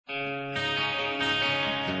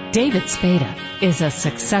David Spada is a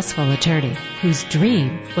successful attorney whose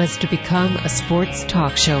dream was to become a sports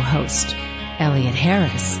talk show host. Elliot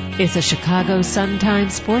Harris is a Chicago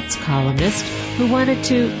Sun-Times sports columnist who wanted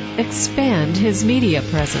to expand his media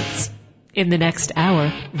presence. In the next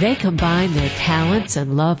hour, they combine their talents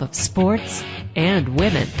and love of sports and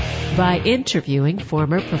women by interviewing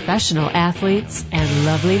former professional athletes and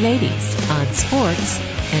lovely ladies on sports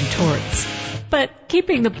and torts. But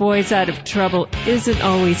keeping the boys out of trouble isn't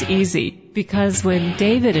always easy, because when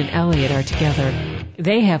David and Elliot are together,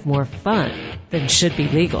 they have more fun than should be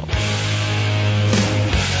legal.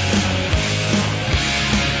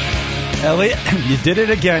 Elliot, you did it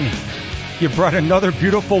again. You brought another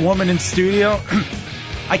beautiful woman in studio.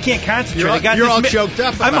 I can't concentrate. You're all choked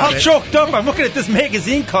up about I'm all it. choked up. I'm looking at this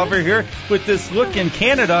magazine cover here with this look in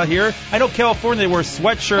Canada here. I know California, they wear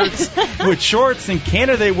sweatshirts with shorts. In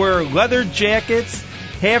Canada, they wear leather jackets,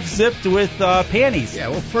 half-zipped with panties. Yeah,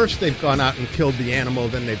 well, first they've gone out and killed the animal,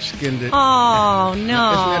 then they've skinned it. Oh, no. Isn't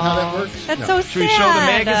that how that works? That's No. so Should we sad. show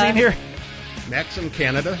the magazine here? Maxim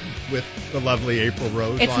Canada with the lovely April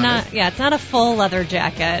Rose It's on not, it. yeah, it's not a full leather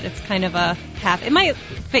jacket. It's kind of a half. It might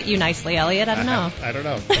fit you nicely, Elliot. I don't know. I don't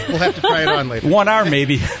know. We'll have to try it on later. 1 hour,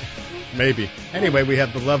 maybe. Maybe. Anyway, we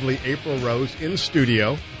have the lovely April Rose in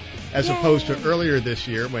studio, as opposed to earlier this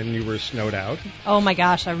year when you were snowed out. Oh my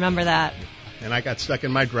gosh, I remember that. And I got stuck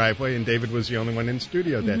in my driveway, and David was the only one in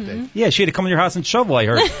studio that day. Yeah, she had to come to your house and shovel, I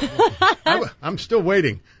heard. I'm still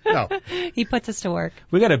waiting. No. He puts us to work.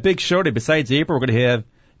 We got a big show today. Besides April, we're going to have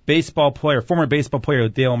former baseball player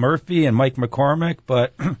Dale Murphy and Mike McCormick,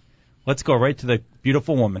 but let's go right to the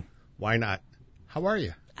beautiful woman. Why not? How are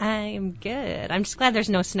you? I'm good. I'm just glad there's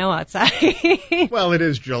no snow outside. Well, it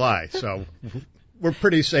is July, so we're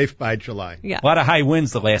pretty safe by July. Yeah. A lot of high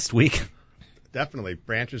winds the last week. Definitely.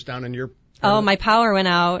 Branches down in your... Oh, my power went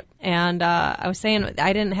out, and I was saying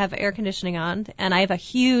I didn't have air conditioning on, and I have a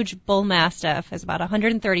huge bull mastiff. It's about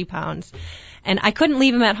 130 pounds, and I couldn't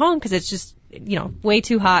leave him at home because it's just, way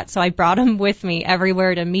too hot. So I brought him with me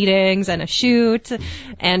everywhere to meetings and a shoot,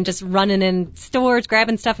 and just running in stores,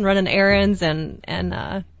 grabbing stuff and running errands, and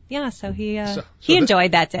so he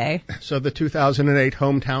enjoyed that day. So the 2008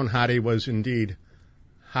 hometown hottie was indeed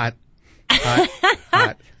hot.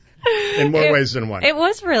 In more ways than one. It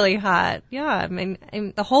was really hot. Yeah, I mean,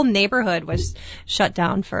 the whole neighborhood was shut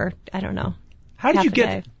down for, I don't know. How did half you a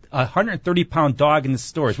get day. a 130-pound dog in the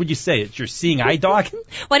stores? Would you say it's your seeing eye dog? Well,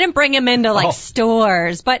 I didn't bring him into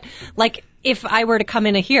stores, but if I were to come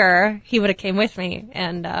into here, he would have came with me,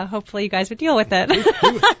 and hopefully you guys would deal with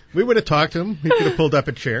it. We would have talked to him. He could have pulled up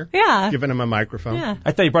a chair. Yeah. Given him a microphone. Yeah.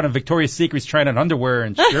 I thought you brought him Victoria's Secret's trying on underwear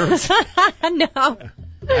and shirts. No.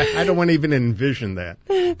 I don't want to even envision that.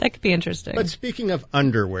 That could be interesting. But speaking of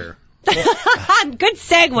underwear. Good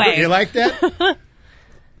segue. You like that?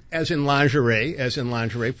 As in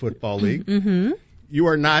Lingerie Football League. Mm-hmm. You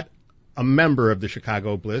are not a member of the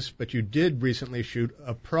Chicago Bliss, but you did recently shoot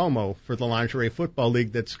a promo for the Lingerie Football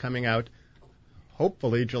League that's coming out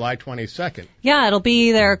hopefully July 22nd. Yeah, it'll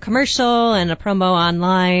be their commercial and a promo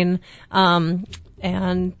online.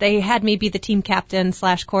 And they had me be the team captain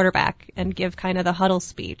 / quarterback and give kind of the huddle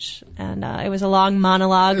speech. And it was a long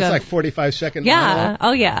monologue. It's like 45-second monologue.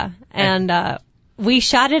 Oh, yeah. And we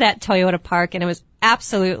shot it at Toyota Park, and it was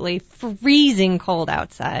absolutely freezing cold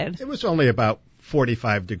outside. It was only about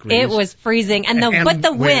 45 degrees. It was freezing. But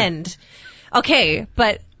the wind. Okay,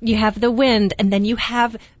 but you have the wind, and then you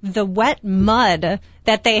have the wet mud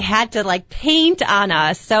that they had to paint on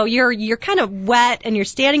us. So you're kind of wet, and you're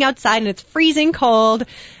standing outside, and it's freezing cold,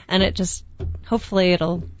 and it just, hopefully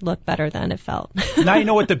it'll look better than it felt. Now you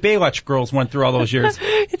know what the Baywatch girls went through all those years.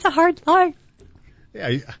 It's a hard life.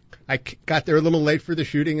 Yeah, I got there a little late for the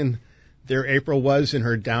shooting, and there April was in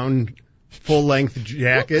her down full-length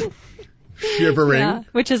jacket, shivering. Yeah,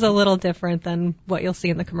 which is a little different than what you'll see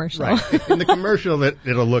in the commercial. Right. In the commercial,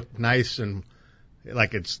 it'll look nice and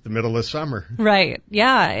like it's the middle of summer. Right.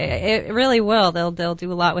 Yeah, it really will. They'll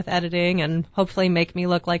do a lot with editing and hopefully make me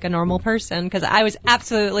look like a normal person, because I was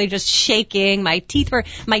absolutely just shaking. My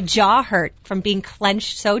jaw hurt from being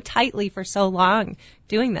clenched so tightly for so long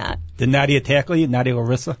doing that. Did Nadia tackle you, Nadia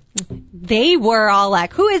Larissa? They were all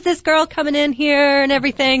like, who is this girl coming in here and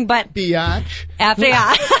everything, but Biatch.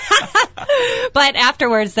 but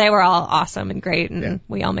afterwards they were all awesome and great, and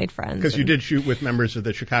we all made friends. Because you did shoot with members of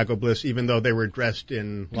the Chicago Bliss, even though they were dressed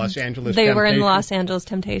in Los Angeles They Temptations. were in Los Angeles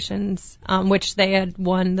Temptations, which they had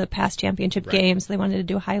won the past championship games. They wanted to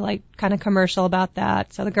do a highlight kind of commercial about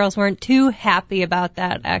that. So the girls weren't too happy about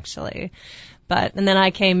that, actually. and then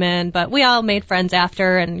I came in, but we all made friends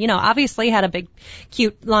after, and, you know, obviously had a big,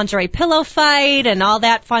 cute lingerie pillow fight and all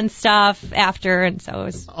that fun stuff after, and so it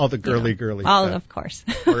was... All the girly all, stuff. of course.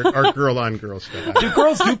 or girl-on-girl stuff. Do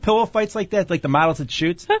girls do pillow fights like that, like the models at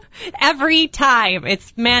Shoots? Every time.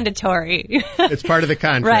 It's mandatory. It's part of the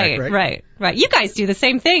contract, right? Right. You guys do the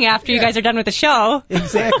same thing after you guys are done with the show.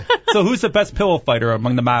 Exactly. So who's the best pillow fighter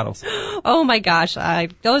among the models? Oh my gosh,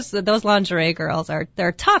 those lingerie girls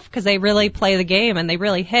they're tough because they really play the game and they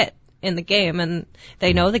really hit in the game and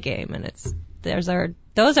they know the game, and those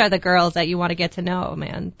are the girls that you want to get to know,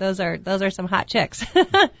 man. Those are some hot chicks.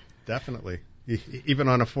 Definitely. Even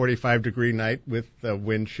on a 45-degree night with the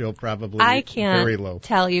wind chill probably very low. I can't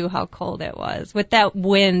tell you how cold it was with that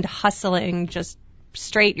wind hustling just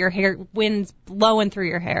straight your hair, winds blowing through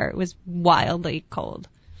your hair. It was wildly cold.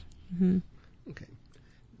 Mm-hmm. Okay.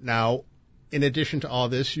 Now, in addition to all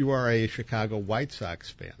this, you are a Chicago White Sox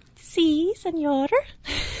fan. Si, senor.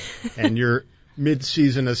 And your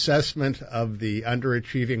mid-season assessment of the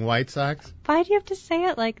underachieving White Sox? Why do you have to say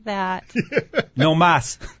it like that? No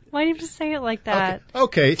mas. Why do you have to say it like that?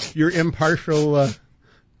 Okay. Your impartial...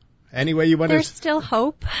 Any way you want There's still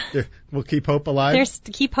hope. We'll keep hope alive? There's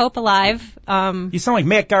to keep hope alive. You sound like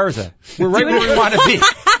Matt Garza. We're right where we want to be.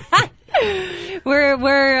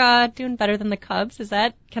 We're doing better than the Cubs.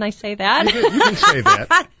 Can I say that? You can say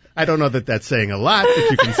that. I don't know that that's saying a lot, but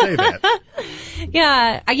you can say that.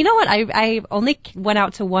 Yeah. You know what? I only went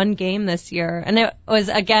out to one game this year, and it was,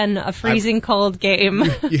 again, a freezing cold game.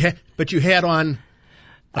 But you had on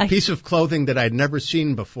a piece of clothing that I'd never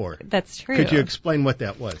seen before. That's true. Could you explain what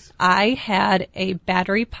that was? I had a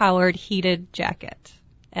battery-powered heated jacket,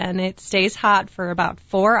 and it stays hot for about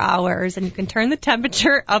 4 hours, and you can turn the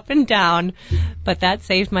temperature up and down, but that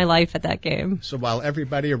saved my life at that game. So while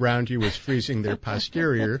everybody around you was freezing their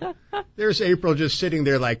posterior, there's April just sitting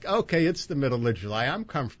there like, okay, it's the middle of July, I'm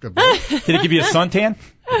comfortable. Did it give you a suntan?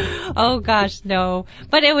 Oh, gosh, no.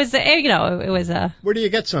 But it was, it was a... Where do you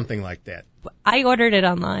get something like that? I ordered it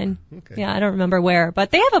online. Okay. Yeah, I don't remember where, but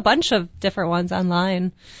they have a bunch of different ones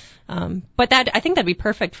online. But I think that'd be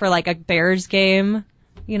perfect for like a Bears game,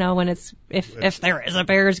 when it's, if there is a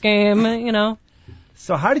Bears game,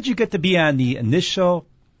 So how did you get to be on the initial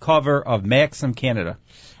cover of Maxim Canada?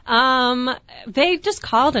 They just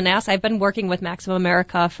called and asked. I've been working with Maxim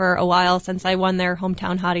America for a while since I won their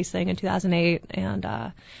Hometown Hotties thing in 2008, and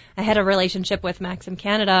I had a relationship with Maxim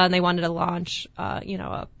Canada, and they wanted to launch,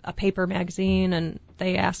 a paper magazine, and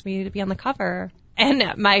they asked me to be on the cover.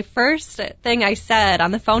 And my first thing I said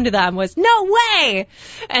on the phone to them was, no way!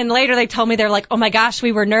 And later they told me, they're like, oh my gosh,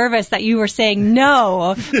 we were nervous that you were saying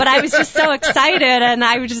no. But I was just so excited, and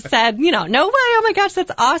I just said, no way, oh my gosh,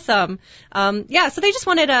 that's awesome. So they just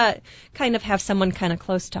wanted to kind of have someone kind of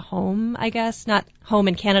close to home, I guess. Not home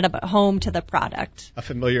in Canada, but home to the product. A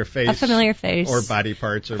familiar face. Or body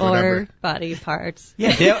parts or whatever. Or body parts.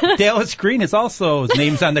 Yeah, Dallas Green is also, his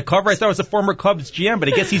name's on the cover. I thought it was a former Cubs GM, but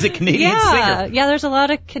I guess he's a Canadian singer. Yeah, there's a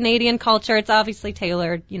lot of Canadian culture. It's obviously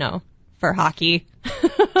tailored, for hockey.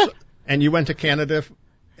 And you went to Canada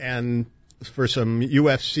and for some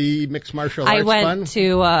UFC mixed martial arts I went fun?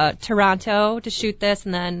 to Toronto to shoot this,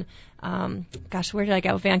 and then, where did I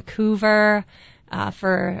go? Vancouver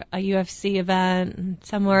for a UFC event, and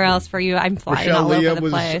somewhere else for you. I'm flying Rochelle all Leah over the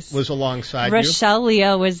place. was alongside Rochelle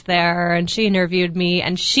Leah was there, and she interviewed me,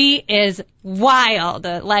 and she is wild.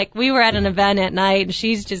 Like, we were at an event at night, and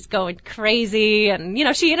she's just going crazy, and,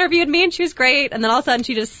 she interviewed me, and she was great, and then all of a sudden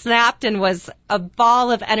she just snapped and was a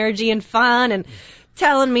ball of energy and fun, and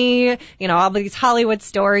telling me, all these Hollywood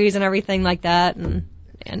stories and everything like that, and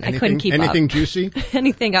I couldn't keep up. Anything juicy?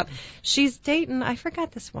 Anything up. She's dating, I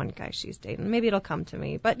forgot this one guy she's dating. Maybe it'll come to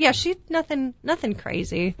me. But yeah, she's nothing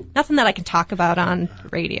crazy. Nothing that I can talk about on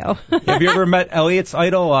radio. Have you ever met Elliot's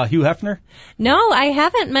idol, Hugh Hefner? No, I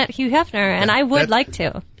haven't met Hugh Hefner, and I would like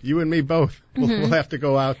to. You and me both. Mm-hmm. We'll have to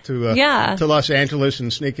go out to Los Angeles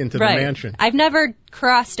and sneak into the mansion. I've never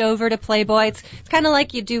crossed over to Playboy. It's kind of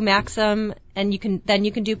like you do Maxim, and you can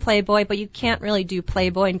do Playboy, but you can't really do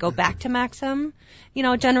Playboy and go back to Maxim.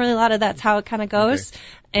 Generally a lot of that's how it kind of goes. Okay.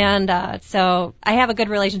 And so I have a good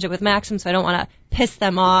relationship with Maxim, so I don't want to piss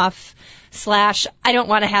them off. / I don't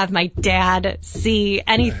want to have my dad see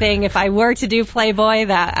anything if I were to do Playboy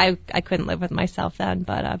that I couldn't live with myself then.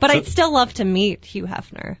 But I'd still love to meet Hugh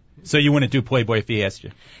Hefner. So you wouldn't do Playboy if he asked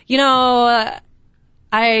you?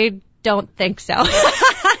 I don't think so.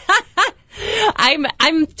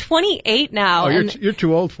 I'm 28 now. Oh, you're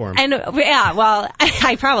too old for him. And yeah, well,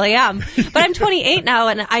 I probably am. But I'm 28 now,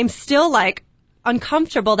 and I'm still like,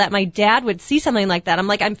 uncomfortable that my dad would see something like that. I'm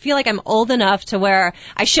like, I feel like I'm old enough to where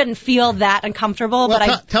I shouldn't feel that uncomfortable. Well,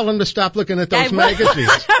 but tell him to stop looking at those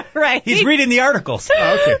magazines. Right. He's reading the articles.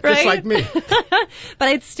 Oh, okay, Right? just like me. But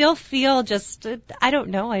I'd still feel just, I don't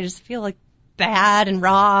know, I just feel like bad and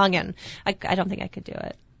wrong, and I don't think I could do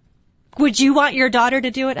it. Would you want your daughter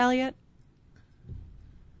to do it, Elliot?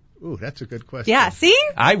 Ooh, that's a good question. Yeah, see?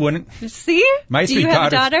 I wouldn't. See? My Do three you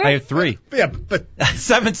have daughters. a daughter? I have 3. Yeah, but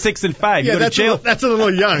 7, 6, and 5. You yeah, go to jail. that's a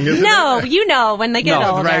little young, isn't No, it? you know when they get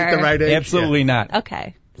No, older. The right age. Absolutely not.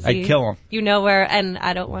 Okay. I'd See? kill him. You know where, and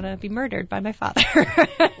I don't want to be murdered by my father.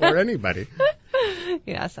 Yeah. Or anybody.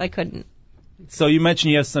 Yes, I couldn't. So you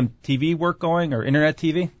mentioned you have some TV work going, or internet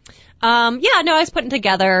TV? Yeah, no, I was putting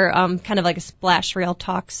together kind of like a splash reel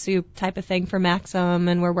talk soup type of thing for Maxim,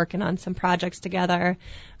 and we're working on some projects together.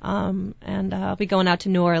 And I'll be going out to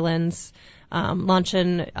New Orleans,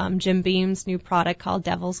 launching Jim Beam's new product called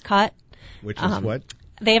Devil's Cut. Which is what?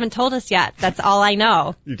 They haven't told us yet. That's all I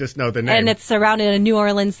know. You just know the name. And it's surrounded a New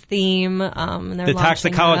Orleans theme. And they're The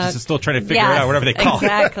launching toxicologist is still trying to figure it out, whatever they call it.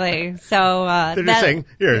 Exactly. So They're just saying,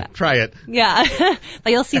 here, try it. Yeah.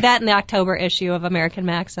 But you'll see that in the October issue of American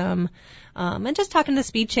Maxim. And just talking to the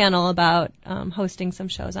Speed Channel about hosting some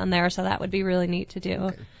shows on there, so that would be really neat to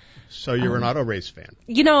do. So you're an auto race fan.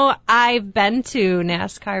 You know, I've been to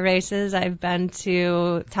NASCAR races. I've been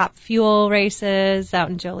to Top Fuel races out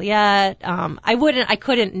in Joliet. I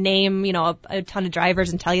couldn't name, a ton of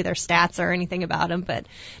drivers and tell you their stats or anything about them, but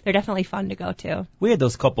they're definitely fun to go to. We had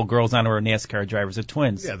those couple girls on who were NASCAR drivers, the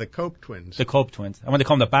twins. Yeah, the Cope twins. The Cope twins. I want to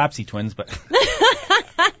call them the Bopsy twins, but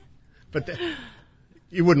But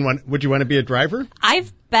you wouldn't want. Would you want to be a driver? I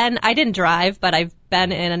didn't drive, but I've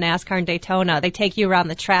been in a NASCAR in Daytona. They take you around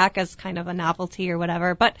the track as kind of a novelty or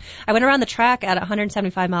whatever. But I went around the track at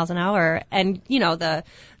 175 miles an hour, and the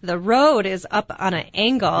road is up on an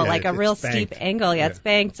angle, like a real steep angle. Yeah, it's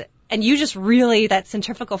banked. And you just really, that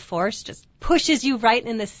centrifugal force just pushes you right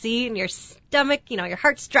in the seat, and your stomach, your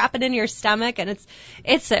heart's dropping into your stomach, and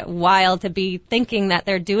it's wild to be thinking that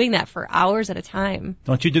they're doing that for hours at a time.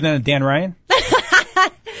 don't you do that to Dan Ryan?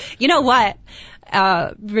 You know what?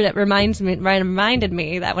 It reminded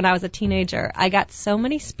me that when I was a teenager, I got so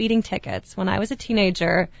many speeding tickets when I was a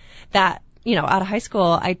teenager that, out of high school,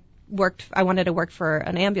 I wanted to work for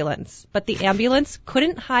an ambulance, but the ambulance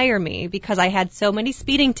couldn't hire me because I had so many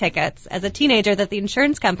speeding tickets as a teenager that the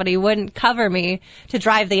insurance company wouldn't cover me to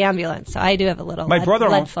drive the ambulance. So I do have a little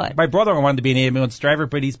lead foot. My brother wanted to be an ambulance driver,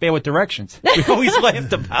 but he's bad with directions. We always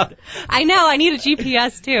laughed about it. I know. I need a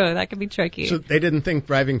GPS too. That could be tricky. So they didn't think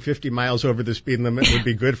driving 50 miles over the speed limit would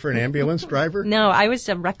be good for an ambulance driver? No, I was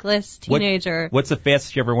a reckless teenager. What's the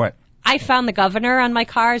fastest you ever went? I found the governor on my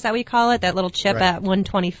car, is that what you call it? That little chip at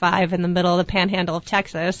 125 in the middle of the panhandle of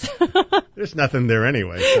Texas. There's nothing there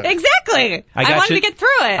anyway. So. Exactly. I wanted to get through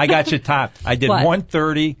it. I got you topped. I did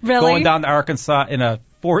 130 going down to Arkansas in a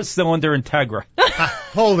 4-cylinder Integra.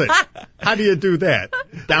 Hold it. How do you do that?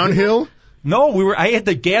 Downhill? No, I had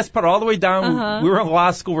the gas pedal all the way down. We were in law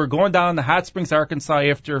school. We were going down to Hot Springs, Arkansas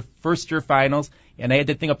after first year finals. And I had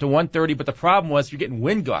that thing up to 130, but the problem was you're getting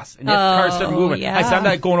wind gusts, and the car started moving. Yeah. I said, I'm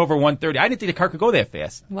not going over 130. I didn't think the car could go that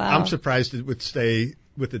fast. Wow. I'm surprised it would stay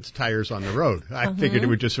with its tires on the road. I figured it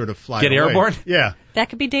would just sort of fly Get away. airborne? Yeah. That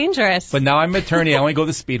could be dangerous. But now I'm an attorney. I only go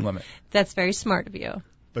the speed limit. That's very smart of you.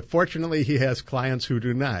 But fortunately, he has clients who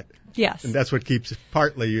do not. Yes. And that's what keeps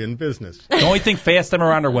partly in business. The only thing fast I'm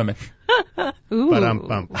around are women. Ooh.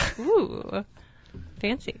 Ba-dum-bum. Ooh.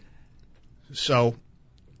 Fancy. So,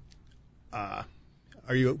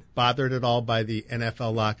 are you bothered at all by the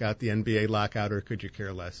NFL lockout, the NBA lockout, or could you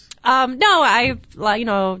care less? No, I've,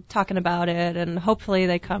 talking about it, and hopefully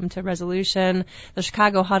they come to resolution. The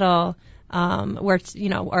Chicago Huddle, we're,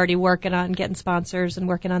 already working on getting sponsors and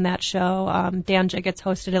working on that show. Dan Jiggets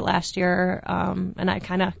hosted it last year, and I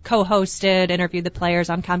kind of co-hosted, interviewed the players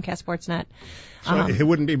on Comcast Sportsnet. So it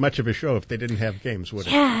wouldn't be much of a show if they didn't have games, would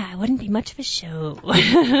it? Yeah, it wouldn't be much of a show.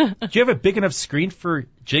 Do you have a big enough screen for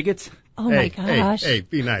Jiggets? Oh, my gosh. Hey,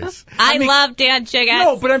 be nice. I love Dan Jiggets.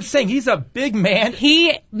 No, but I'm saying he's a big man.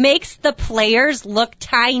 He makes the players look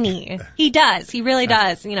tiny. He does. He really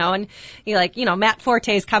does. And Matt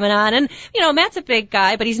Forte's coming on, and Matt's a big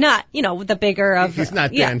guy, but he's not, the bigger of. He's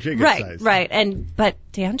not Dan Jiggets size. Right. But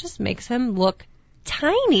Dan just makes him look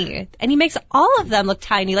tiny, and he makes all of them look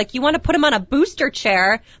tiny. Like, you want to put him on a booster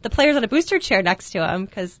chair, the players on a booster chair next to him,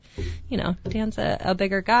 because Dan's a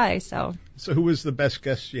bigger guy. So who was the best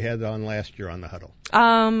guest you had on last year on the Huddle?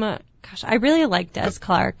 I really like Des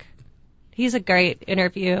Clark. He's a great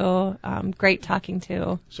interview, great talking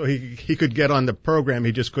to. So he could get on the program,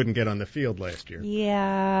 he just couldn't get on the field last year.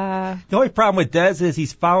 Yeah. The only problem with Dez is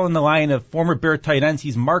he's following the line of former Bear tight ends.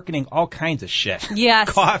 He's marketing all kinds of shit. Yes.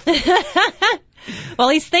 Coffee. Well,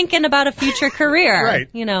 he's thinking about a future career. Right.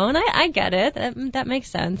 You know, and I get it. That makes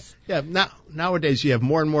sense. Yeah, nowadays you have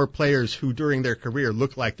more and more players who during their career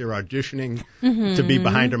look like they're auditioning to be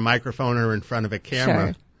behind a microphone or in front of a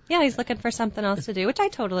camera. Sure. Yeah, he's looking for something else to do, which I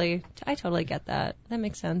totally get that. That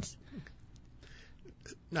makes sense.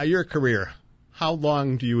 Now, your career, how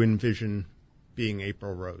long do you envision being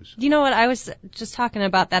April Rose? You know what? I was just talking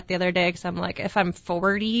about that the other day because I'm like, if I'm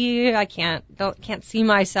 40, I can't see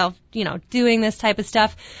myself, doing this type of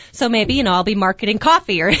stuff. So maybe, I'll be marketing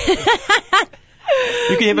coffee or.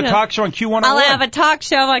 You could have a talk show on Q101. I'll have a talk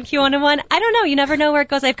show on Q101. I don't know. You never know where it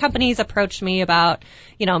goes. I have companies approach me about,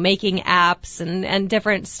 making apps and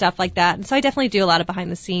different stuff like that. And so I definitely do a lot of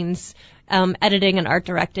behind the scenes editing and art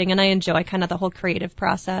directing, and I enjoy kind of the whole creative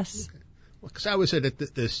process. Well, because I was at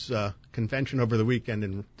this convention over the weekend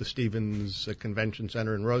in the Stevens Convention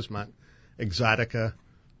Center in Rosemont, Exotica,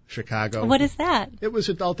 Chicago. What is that? It was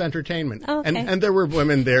adult entertainment. Oh, okay. And there were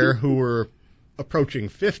women there who were approaching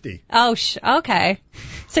 50. Oh, okay.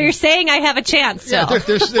 So you're saying I have a chance still. Yeah,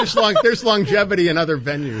 there's longevity in other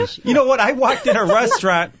venues. You know what? I walked in a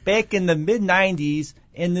restaurant back in the mid-'90s,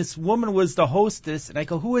 and this woman was the hostess, and I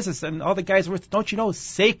go, who is this? And all the guys were, don't you know,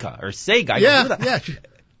 Sega or Sega? Yeah.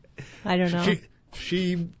 I don't know.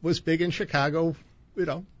 She was big in Chicago,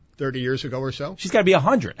 30 years ago or so. She's got to be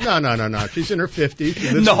 100. No. She's in her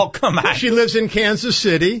 50s. No, come on. She lives in Kansas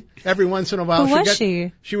City. Every once in a while. Who was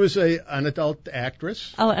she? She was an adult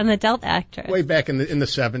actress. Oh, an adult actress. Way back in the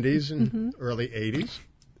 70s and early 80s.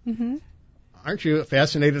 Mm-hmm. Aren't you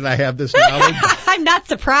fascinated I have this knowledge? I'm not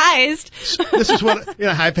surprised. This is what,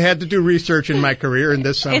 I've had to do research in my career, and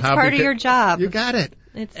this somehow. It's part of your job. You got it.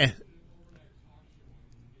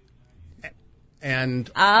 And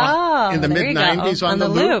in the mid-'90s on the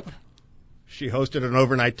Loop, she hosted an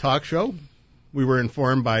overnight talk show. We were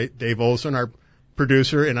informed by Dave Olson, our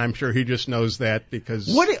producer, and I'm sure he just knows that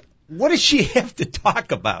because... What does she have to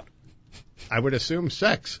talk about? I would assume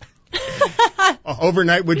sex.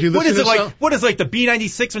 Overnight, would you listen to What is like the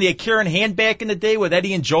B96 when you had Karen Hand back in the day with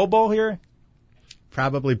Eddie and Jobo here?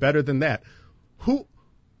 Probably better than that. Who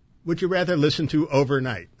would you rather listen to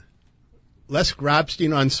overnight? Les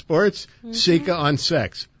Grobstein on sports, Sika on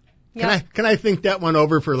sex. Can I think that one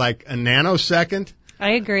over for like a nanosecond?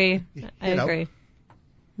 I agree. I agree.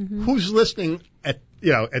 Mm-hmm. Who's listening at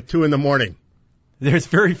 2 a.m? There's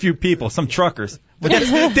very few people, some truckers. But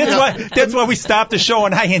that's why we stopped the show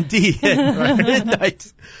on IND at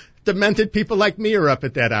midnight. Demented people like me are up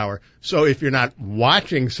at that hour. So if you're not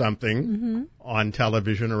watching something on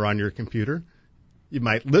television or on your computer, you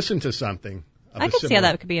might listen to something. I could see how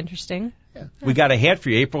that could be interesting. Yeah. We got a hat for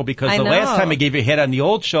you, April, because the last time I gave you a hat on the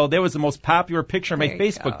old show, that was the most popular picture on my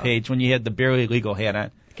Facebook page when you had the Barely Legal hat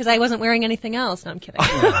on. Because I wasn't wearing anything else. No, I'm kidding.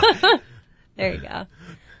 There you go.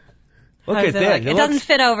 Look at that. It doesn't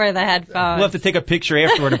fit over the headphones. We'll have to take a picture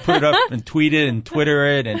afterward and put it up and tweet it and Twitter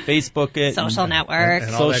it and Facebook it. Social network.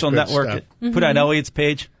 And social network it. Mm-hmm. Put it on Elliot's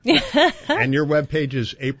page. And your webpage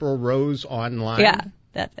is April Rose Online? Yeah,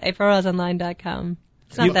 that's aprilroseonline.com.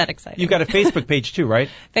 It's not that exciting. You've got a Facebook page too, right?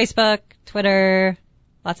 Facebook, Twitter,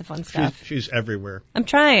 lots of fun stuff. She's everywhere. I'm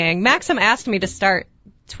trying. Maxim asked me to start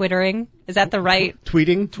Twittering. Is that the right?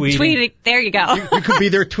 Tweeting. There you go. You could be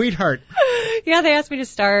their tweetheart. Yeah, they asked me to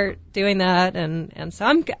start doing that, and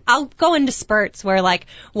so I'll go into spurts where like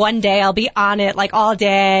one day I'll be on it like all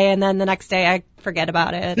day, and then the next day I forget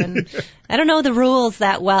about it, and I don't know the rules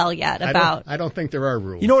that well yet about. I don't think there are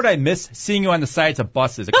rules. You know what I miss? Seeing you on the sides of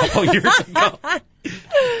buses a couple of years ago.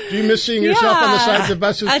 Do you miss seeing yourself on the sides of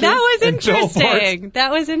buses too? That was interesting.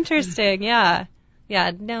 That was interesting. Yeah.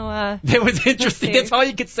 Yeah, no, That was interesting. That's all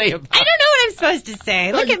you could say about it. I don't know what I'm supposed to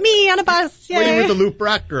say. Look at me on a bus. Yay. Well, you were the Loop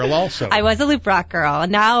Rock girl also. I was a Loop Rock girl.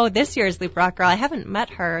 Now, this year's Loop Rock girl, I haven't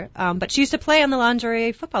met her, but she used to play on the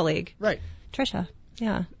Lingerie Football League. Right. Trisha.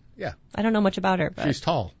 Yeah. Yeah. I don't know much about her, but she's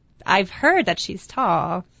tall. I've heard that she's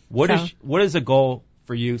tall. What is a goal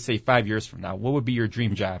for you, say, 5 years from now? What would be your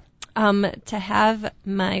dream job? To have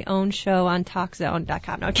my own show on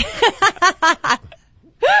TalkZone.com. No, okay.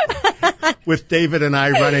 With David and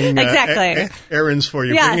I running errands for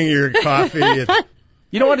you, bringing your coffee.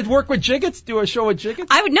 You don't want to work with Jiggets? Do a show with Jiggets?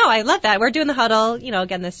 I would. No, I love that. We're doing the huddle,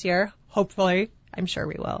 again this year. Hopefully. I'm sure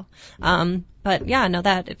we will. But yeah, no,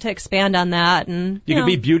 to expand on that and you could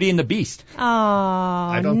be Beauty and the Beast. Oh,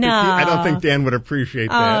 I don't think Dan would appreciate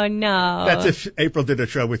that. Oh no. That's if April did a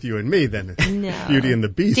show with you and me, then. No. Beauty and the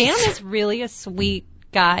Beast. Dan is really a sweet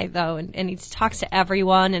guy, though, and he talks to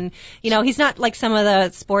everyone. And, he's not like some of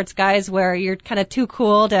the sports guys where you're kind of too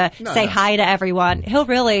cool to say hi to everyone. He'll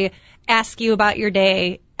really ask you about your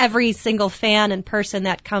day, every single fan and person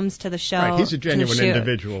that comes to the show. Right, he's a genuine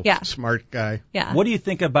individual, smart guy. Yeah. What do you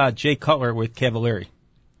think about Jay Cutler with Cavalieri?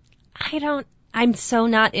 I'm so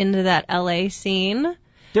not into that LA scene.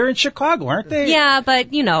 They're in Chicago, aren't they? Yeah, but,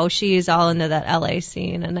 she's all into that LA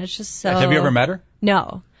scene, and it's just so... Have you ever met her?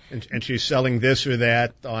 No. And she's selling this or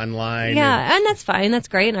that online. Yeah, and that's fine. That's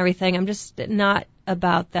great and everything. I'm just not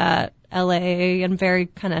about that LA. I'm very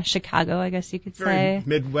kind of Chicago, I guess you could say.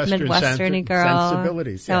 Midwestern-y girl.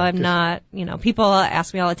 sensibility. So I'm not, people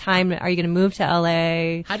ask me all the time, are you going to move to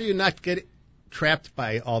LA? How do you not get trapped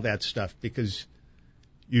by all that stuff? Because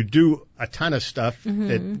you do a ton of stuff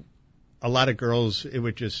that a lot of girls, it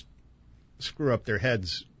would just screw up their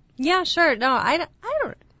heads. Yeah, sure. No, I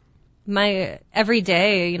don't. My every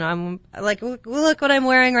day, I'm like, look what I'm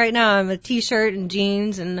wearing right now. I'm a t-shirt and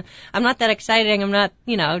jeans, and I'm not that exciting. I'm not,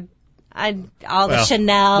 the Chanel we'll and all the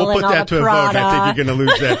Prada. We'll put that to a vote. I think you're going to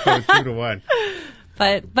lose that vote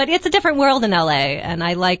 2-1. But it's a different world in LA, and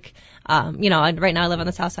I like, right now I live on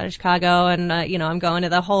the south side of Chicago, and, I'm going to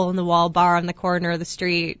the hole-in-the-wall bar on the corner of the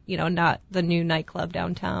street, not the new nightclub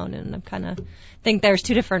downtown, and I'm kind of think there's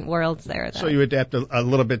two different worlds there. So you adapt a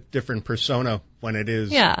little bit different persona when it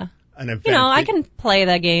is an event. I can play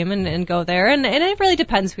the game and go there, and it really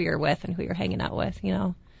depends who you're with and who you're hanging out with,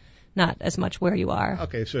 not as much where you are.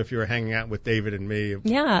 Okay, so if you were hanging out with David and me,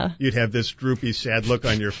 yeah, you'd have this droopy, sad look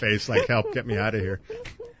on your face like, help, get me out of here.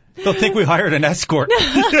 They'll think we hired an escort.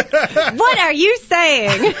 What are you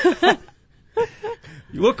saying?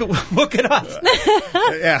 Look at us.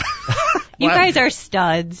 Yeah. You guys are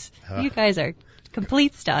studs. You guys are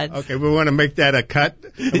complete studs. Okay, we want to make that a cut.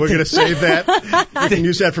 We're going to save that. We can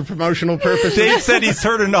use that for promotional purposes. Dave said he's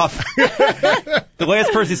heard enough. The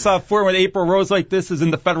last person he saw before with April Rose like this is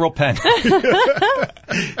in the federal pen.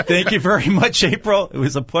 Thank you very much, April. It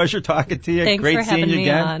was a pleasure talking to you. Thanks great for seeing having you me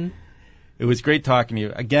again. on. It was great talking to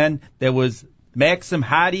you. Again, that was Maxim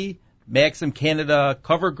Hottie, Maxim Canada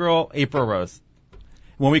cover girl, April Rose.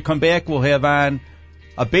 When we come back, we'll have on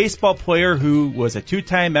a baseball player who was a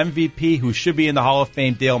 2-time MVP who should be in the Hall of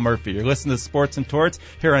Fame, Dale Murphy. You're listening to Sports and Torts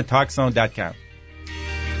here on TalkZone.com.